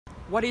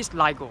What is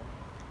LIGO?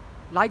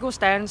 LIGO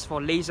stands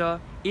for Laser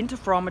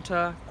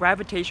Interferometer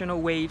Gravitational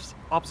Waves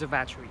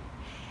Observatory.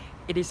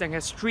 It is an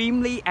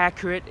extremely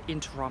accurate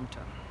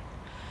interferometer.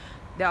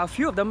 There are a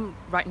few of them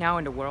right now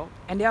in the world,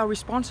 and they are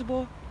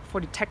responsible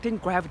for detecting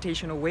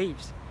gravitational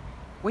waves.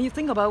 When you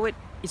think about it,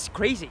 it's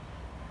crazy.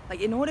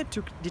 Like, in order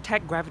to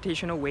detect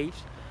gravitational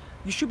waves,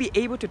 you should be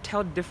able to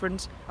tell the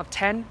difference of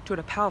 10 to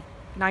the power of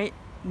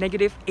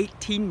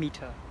 -18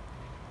 meter.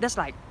 That's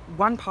like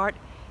 1 part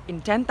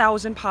in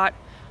 10,000 part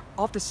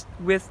of the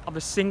width of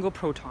a single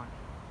proton.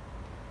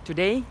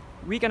 Today,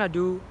 we're gonna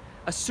do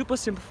a super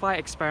simplified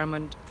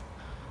experiment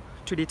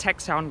to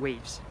detect sound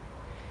waves.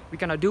 We're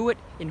gonna do it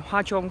in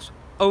Hwa Chong's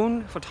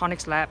own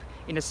Photonics Lab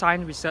in the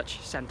Science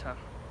Research Center.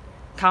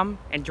 Come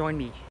and join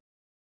me.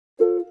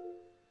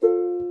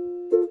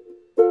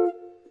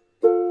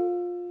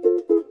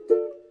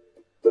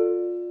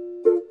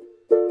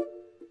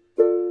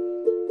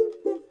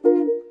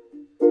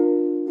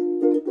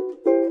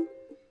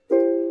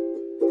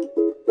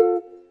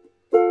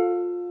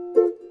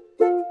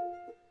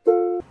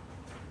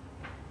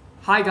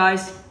 Hi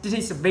guys, this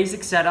is a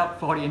basic setup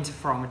for the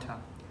interferometer.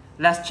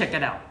 Let's check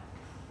it out.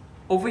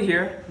 Over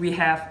here, we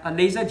have a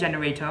laser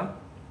generator.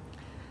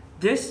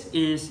 This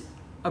is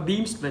a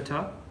beam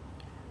splitter.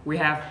 We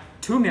have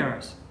 2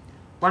 mirrors.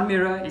 One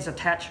mirror is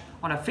attached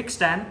on a fixed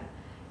stand,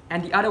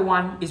 and the other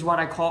one is what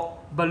I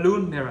call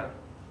balloon mirror,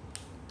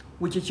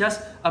 which is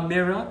just a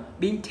mirror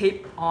being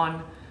taped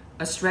on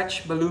a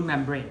stretched balloon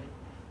membrane.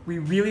 We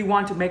really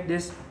want to make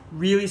this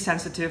really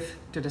sensitive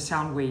to the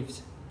sound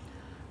waves.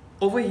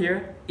 Over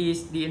here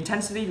is the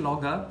intensity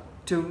logger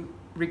to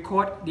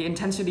record the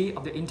intensity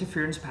of the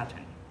interference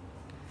pattern.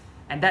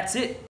 And that's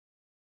it.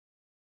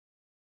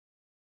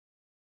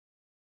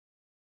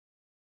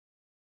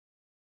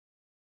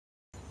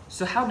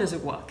 So how does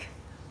it work?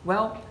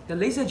 Well, the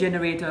laser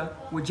generator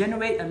will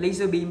generate a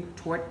laser beam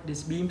toward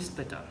this beam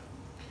splitter.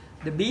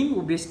 The beam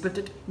will be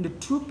split into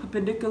 2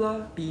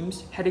 perpendicular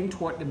beams heading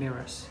toward the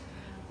mirrors.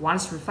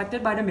 Once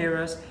reflected by the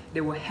mirrors, they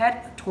will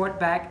head toward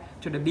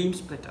back to the beam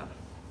splitter.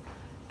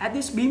 At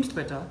this beam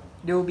splitter,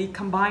 they will be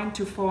combined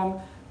to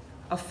form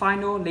a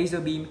final laser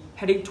beam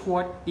heading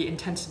toward the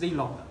intensity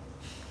logger.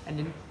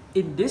 And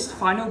in these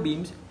final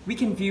beams, we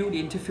can view the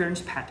interference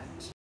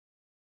patterns.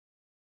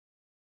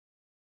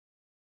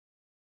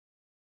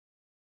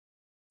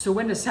 So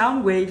when the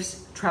sound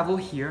waves travel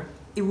here,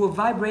 it will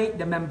vibrate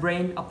the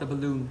membrane of the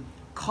balloon,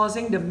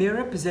 causing the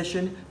mirror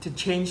position to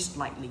change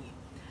slightly.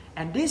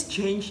 And this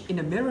change in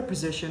the mirror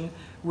position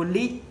will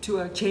lead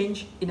to a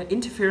change in the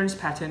interference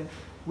pattern,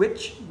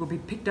 which will be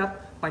picked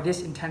up by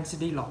this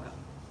intensity logger.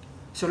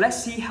 So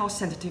let's see how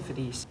sensitive it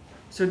is.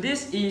 So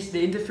this is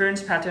the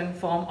interference pattern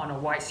formed on a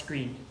white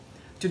screen.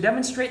 To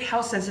demonstrate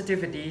how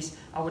sensitive it is,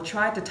 I will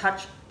try to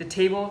touch the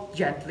table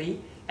gently,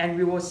 and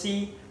we will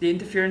see the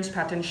interference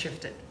pattern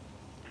shifted.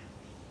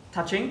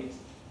 Touching.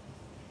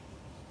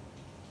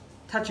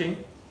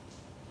 Touching.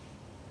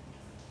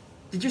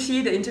 Did you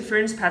see the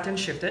interference pattern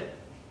shifted?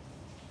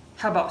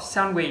 How about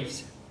sound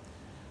waves?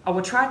 I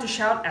will try to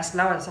shout as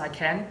loud as I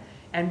can,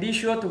 and be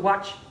sure to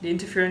watch the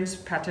interference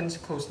patterns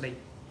closely.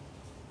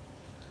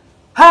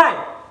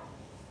 Hi!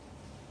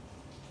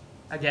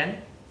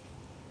 Again.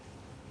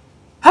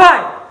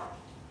 Hi!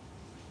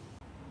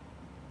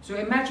 So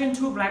imagine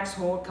 2 black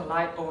holes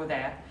collide over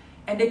there,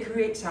 and they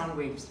create sound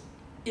waves.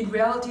 In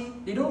reality,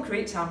 they don't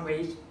create sound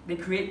waves, they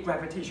create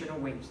gravitational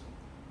waves.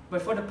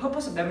 But for the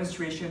purpose of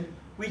demonstration,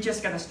 we're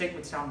just gonna stick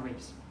with sound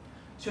waves.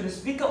 So the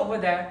speaker over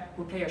there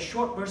will play a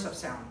short burst of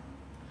sound.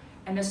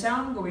 And the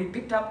sound will be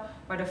picked up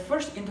by the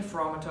first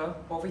interferometer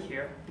over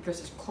here because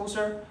it's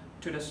closer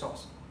to the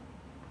source.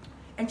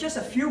 And just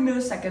a few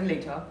milliseconds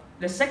later,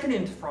 the second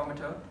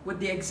interferometer with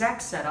the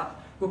exact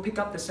setup will pick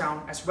up the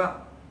sound as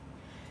well.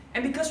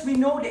 And because we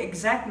know the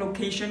exact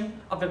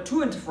location of the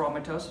 2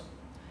 interferometers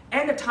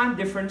and the time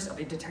difference of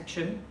the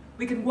detection,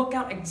 we can work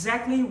out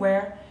exactly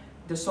where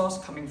the source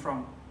is coming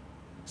from.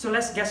 So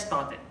let's get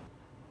started.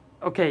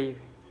 Okay.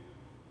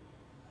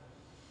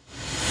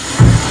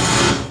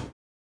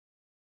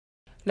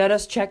 Let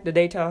us check the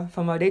data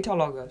from our data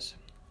loggers.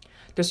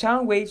 The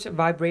sound waves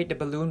vibrate the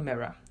balloon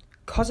mirror,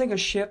 causing a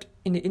shift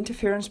in the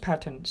interference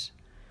patterns.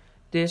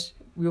 This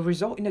will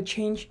result in a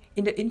change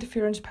in the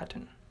interference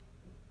pattern,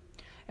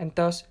 and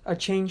thus a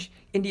change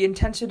in the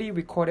intensity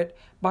recorded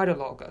by the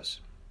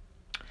loggers.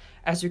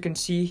 As you can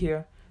see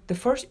here, the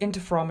first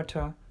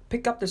interferometer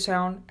picked up the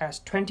sound as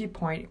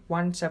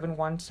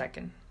 20.171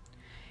 seconds,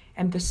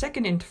 and the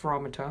second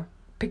interferometer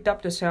picked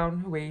up the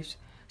sound waves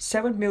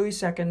 7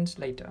 milliseconds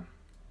later.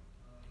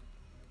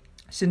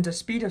 Since the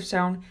speed of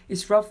sound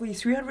is roughly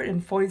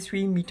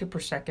 343 meters per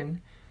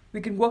second,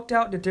 we can work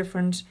out the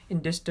difference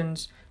in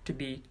distance to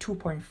be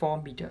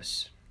 2.4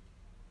 meters.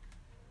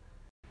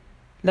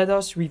 Let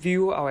us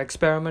review our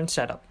experiment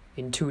setup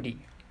in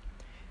 2D.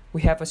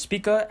 We have a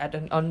speaker at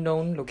an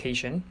unknown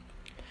location.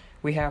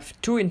 We have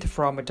 2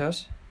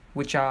 interferometers,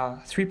 which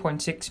are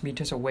 3.6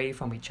 meters away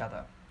from each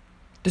other.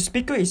 The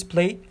speaker is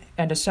played,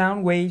 and the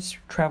sound waves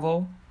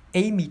travel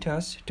A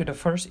meters to the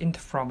first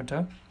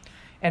interferometer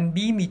and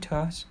B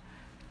meters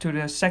to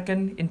the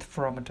second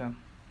interferometer.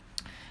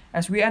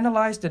 As we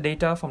analyzed the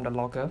data from the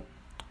logger,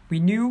 we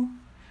knew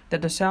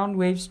that the sound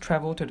waves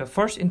traveled to the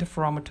first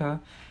interferometer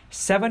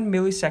 7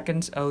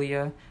 milliseconds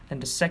earlier than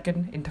the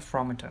second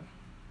interferometer.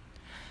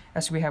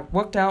 As we have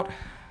worked out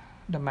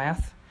the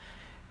math,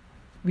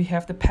 we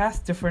have the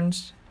path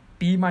difference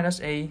B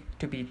minus A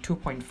to be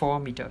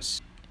 2.4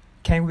 meters.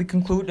 Can we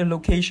conclude the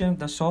location of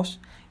the source,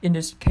 in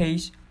this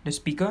case, the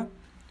speaker?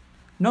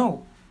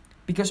 No,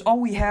 because all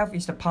we have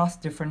is the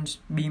path difference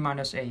B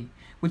minus A,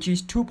 which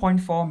is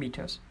 2.4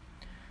 meters.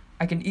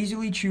 I can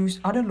easily choose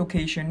other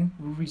location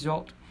will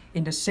result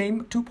in the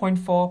same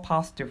 2.4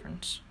 path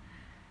difference,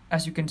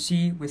 as you can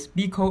see with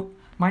B code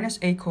minus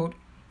A code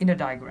in the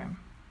diagram.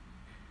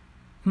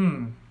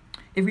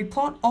 If we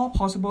plot all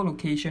possible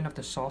locations of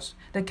the source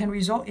that can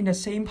result in the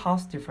same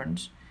path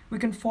difference, we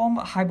can form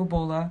a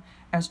hyperbola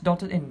as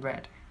dotted in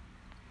red.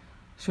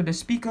 So the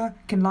speaker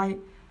can lie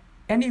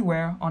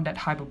anywhere on that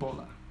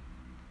hyperbola.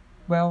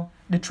 Well,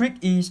 the trick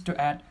is to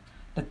add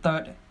the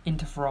third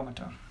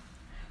interferometer.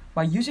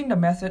 By using the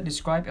method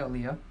described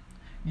earlier,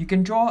 you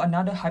can draw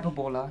another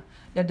hyperbola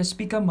that the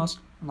speaker must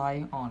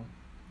lie on.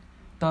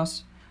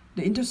 Thus,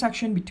 the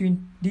intersection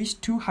between these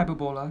two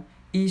hyperbola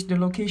is the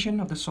location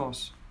of the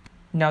source.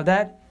 Now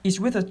that is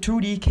with a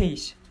 2D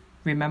case.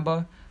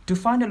 Remember, to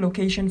find the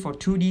location for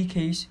 2D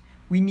case,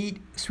 we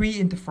need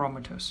 3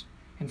 interferometers.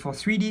 And for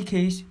 3D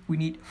case, we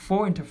need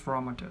 4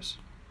 interferometers.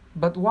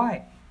 But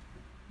why?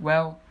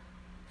 Well,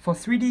 for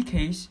 3D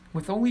case,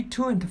 with only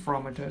 2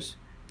 interferometers,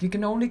 you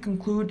can only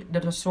conclude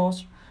that the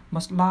source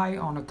must lie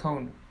on a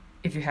cone.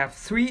 If you have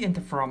 3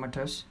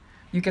 interferometers,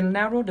 you can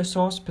narrow the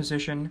source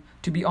position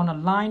to be on a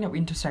line of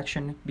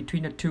intersection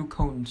between the 2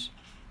 cones.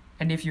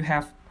 And if you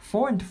have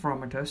 4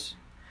 interferometers,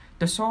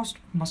 the source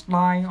must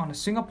lie on a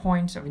single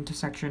point of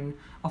intersection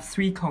of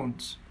 3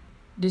 cones.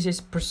 This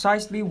is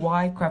precisely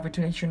why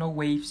gravitational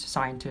waves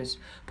scientists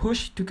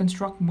push to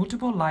construct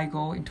multiple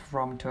LIGO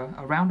interferometers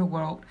around the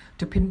world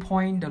to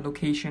pinpoint the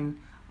location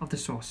of the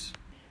source.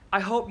 I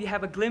hope you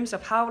have a glimpse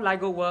of how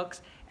LIGO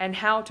works and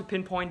how to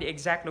pinpoint the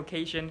exact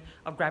location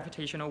of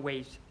gravitational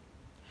waves.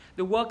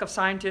 The work of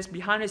scientists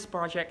behind this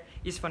project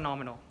is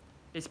phenomenal.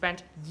 They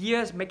spent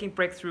years making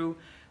breakthrough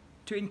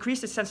to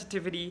increase the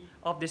sensitivity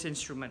of this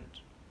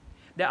instrument.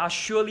 There are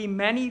surely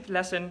many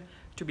lessons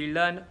to be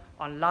learned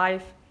on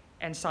life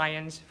and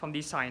science from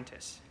these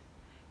scientists.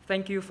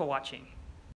 Thank you for watching.